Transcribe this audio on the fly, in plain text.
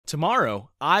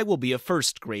Tomorrow, I will be a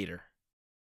first grader.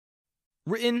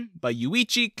 Written by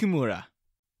Yuichi Kimura.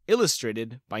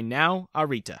 Illustrated by now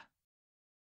Arita.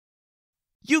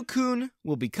 Yu-kun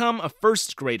will become a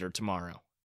first grader tomorrow.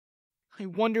 I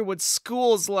wonder what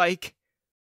school's like.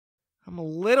 I'm a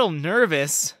little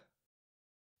nervous.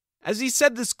 As he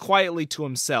said this quietly to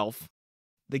himself,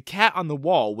 the cat on the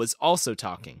wall was also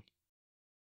talking.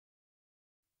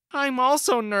 I'm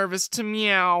also nervous to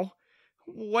meow.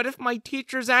 What if my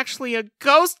teacher's actually a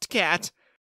ghost cat?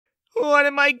 What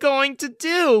am I going to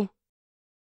do?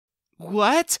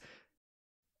 What?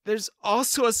 There's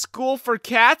also a school for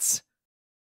cats?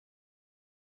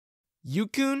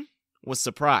 Yu-kun was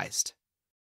surprised.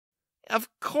 Of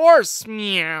course,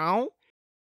 meow.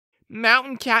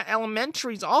 Mountain Cat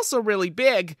Elementary's also really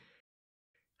big.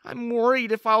 I'm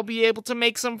worried if I'll be able to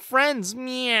make some friends,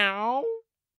 meow.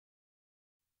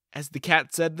 As the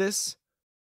cat said this,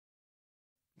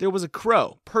 there was a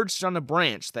crow perched on a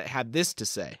branch that had this to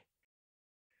say.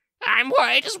 I'm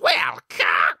worried as well,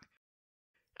 caw.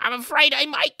 I'm afraid I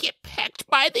might get pecked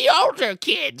by the older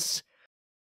kids.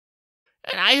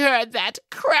 And I heard that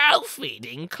crow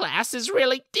feeding class is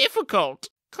really difficult,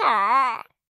 caw.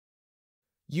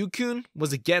 Yu-kun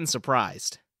was again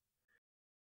surprised.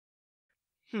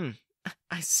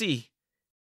 I see.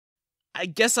 I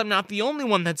guess I'm not the only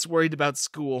one that's worried about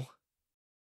school.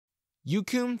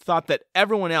 Yu-kun thought that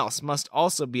everyone else must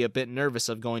also be a bit nervous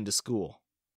of going to school.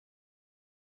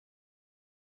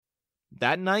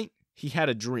 That night, he had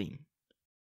a dream.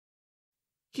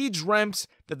 He dreamt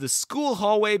that the school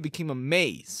hallway became a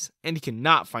maze and he could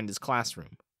not find his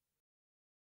classroom.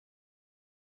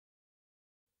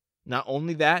 Not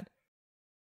only that,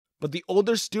 but the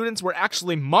older students were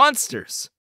actually monsters.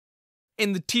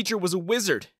 And the teacher was a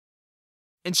wizard.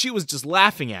 And she was just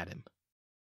laughing at him.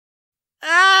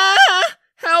 Ah!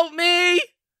 Help me!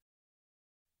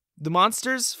 The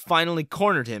monsters finally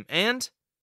cornered him and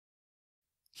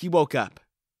he woke up.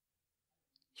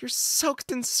 You're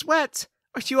soaked in sweat.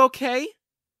 Are you okay?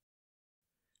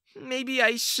 Maybe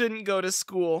I shouldn't go to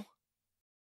school.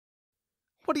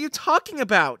 What are you talking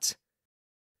about?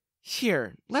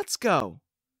 Here, let's go.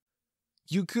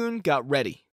 Yu-kun got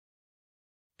ready,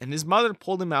 and his mother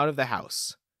pulled him out of the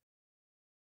house.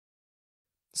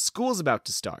 School's about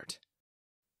to start.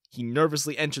 He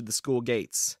nervously entered the school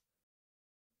gates.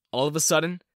 All of a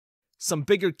sudden, some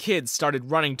bigger kids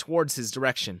started running towards his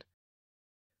direction,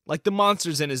 like the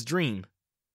monsters in his dream.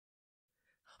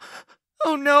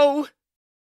 Oh no!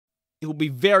 It will be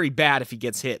very bad if he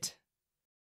gets hit.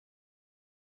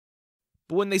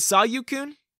 But when they saw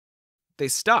Yu-kun, they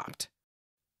stopped,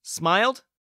 smiled,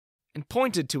 and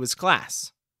pointed to his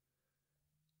class.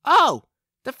 Oh,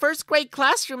 the first grade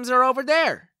classrooms are over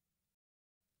there.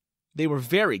 They were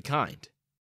very kind.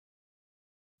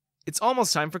 It's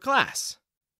almost time for class.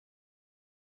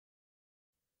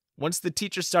 Once the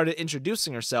teacher started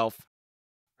introducing herself,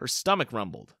 her stomach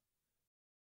rumbled.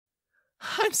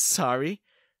 I'm sorry.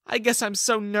 I guess I'm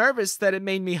so nervous that it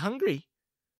made me hungry.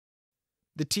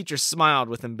 The teacher smiled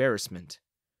with embarrassment.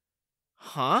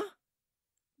 Huh?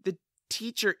 The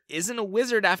teacher isn't a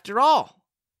wizard after all.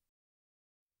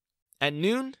 At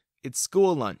noon, it's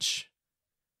school lunch.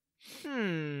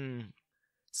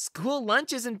 School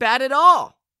lunch isn't bad at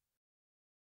all.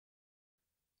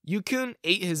 Yu-kun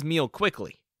ate his meal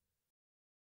quickly.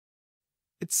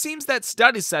 It seems that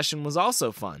study session was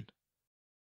also fun.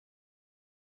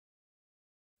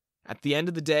 At the end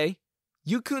of the day,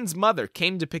 Yu-kun's mother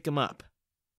came to pick him up.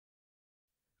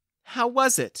 How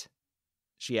was it?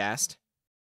 She asked.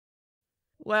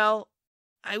 Well,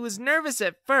 I was nervous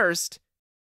at first,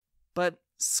 but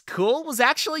school was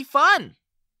actually fun.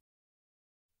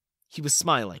 He was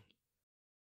smiling.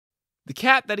 The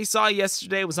cat that he saw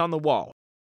yesterday was on the wall,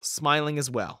 smiling as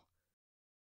well.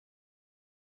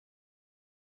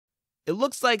 It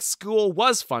looks like school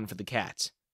was fun for the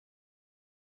cat.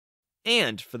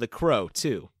 And for the crow,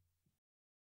 too.